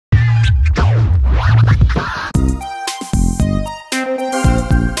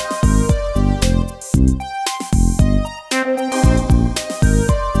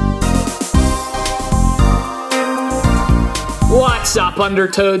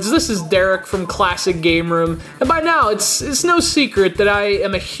Undertoads? This is Derek from Classic Game Room, and by now it's no secret that I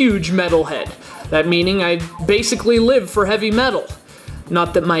am a huge metalhead. That meaning I basically live for heavy metal.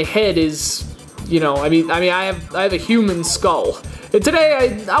 Not that my head is, you know, I mean I have a human skull. And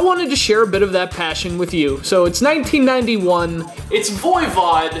today I wanted to share a bit of that passion with you. So it's 1991, it's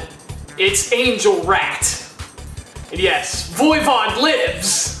Voivod, it's Angel Rat. And yes, Voivod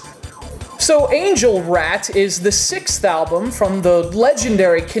lives! So Angel Rat is the 6th album from the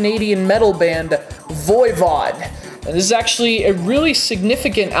legendary Canadian metal band Voivod. And this is actually a really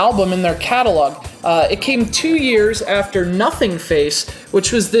significant album in their catalog. It came 2 years after Nothing Face,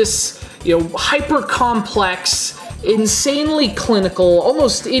 which was this, you know, hyper-complex, insanely clinical,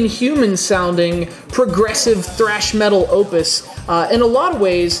 almost inhuman sounding, progressive thrash metal opus. In a lot of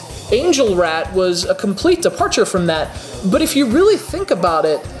ways, Angel Rat was a complete departure from that. But if you really think about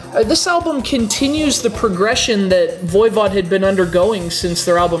it, this album continues the progression that Voivod had been undergoing since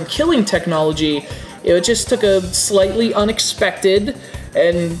their album Killing Technology. It just took a slightly unexpected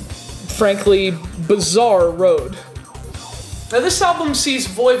and, frankly, bizarre road. Now this album sees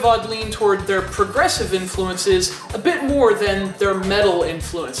Voivod lean toward their progressive influences a bit more than their metal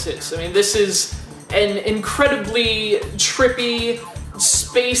influences. I mean, this is an incredibly trippy,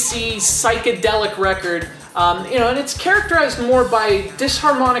 spacey, psychedelic record. You know, and it's characterized more by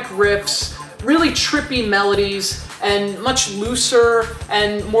disharmonic riffs, really trippy melodies, and much looser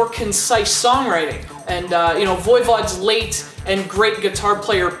and more concise songwriting. And, you know, Voivod's late and great guitar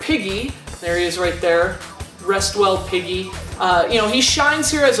player Piggy, there he is right there, rest well Piggy, you know, he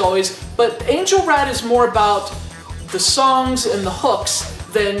shines here as always, but Angel Rat is more about the songs and the hooks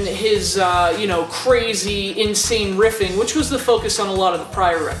than his, you know, crazy, insane riffing, which was the focus on a lot of the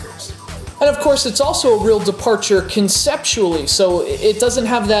prior records. And of course, it's also a real departure conceptually, so it doesn't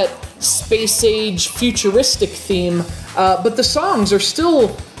have that space-age, futuristic theme, but the songs are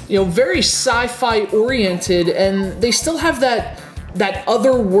still, you know, very sci-fi oriented, and they still have that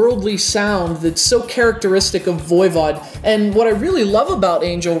otherworldly sound that's so characteristic of Voivod. And what I really love about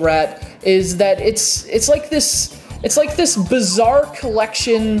Angel Rat is that it's like this bizarre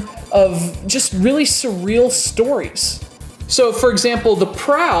collection of just really surreal stories. So, for example, The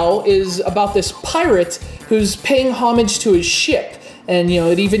Prow is about this pirate who's paying homage to his ship. And, you know,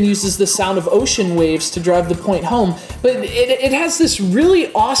 it even uses the sound of ocean waves to drive the point home. But it has this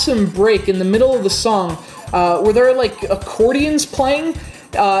really awesome break in the middle of the song where there are, like, accordions playing.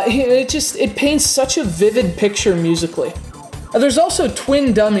 It paints such a vivid picture musically. There's also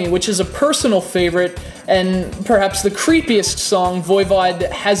Twin Dummy, which is a personal favorite and perhaps the creepiest song Voivod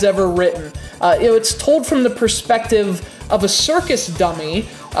has ever written. You know, it's told from the perspective of a circus dummy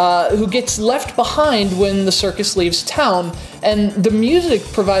who gets left behind when the circus leaves town, and the music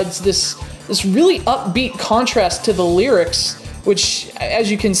provides this really upbeat contrast to the lyrics, which, as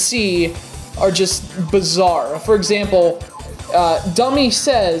you can see, are just bizarre. For example, Dummy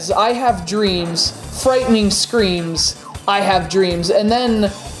says, "I have dreams, frightening screams, I have dreams," and then,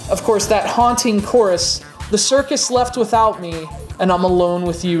 of course, that haunting chorus, "The circus left without me, and I'm alone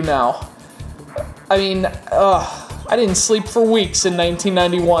with you now." I mean, I didn't sleep for weeks in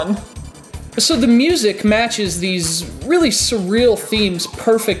 1991. So the music matches these really surreal themes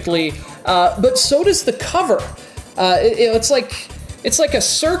perfectly, but so does the cover. It's like a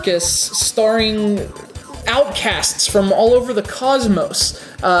circus starring outcasts from all over the cosmos.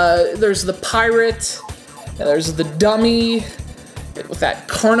 There's the pirate, and there's the dummy, with that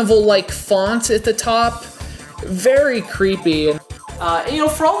carnival-like font at the top. Very creepy. And, you know,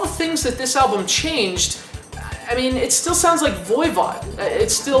 for all the things that this album changed, I mean, it still sounds like Voivod.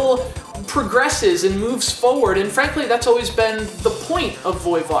 It still progresses and moves forward, and frankly, that's always been the point of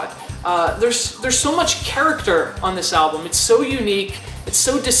Voivod. There's so much character on this album. It's so unique, it's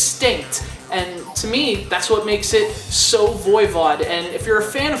so distinct, and to me, that's what makes it so Voivod. And if you're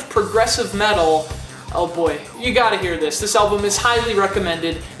a fan of progressive metal, oh boy, you gotta hear this. This album is highly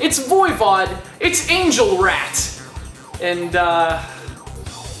recommended. It's Voivod, it's Angel Rat, and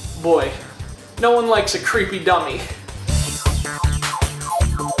boy, no one likes a creepy dummy.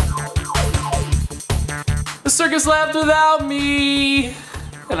 The circus left without me,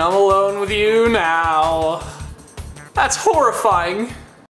 and I'm alone with you now. That's horrifying.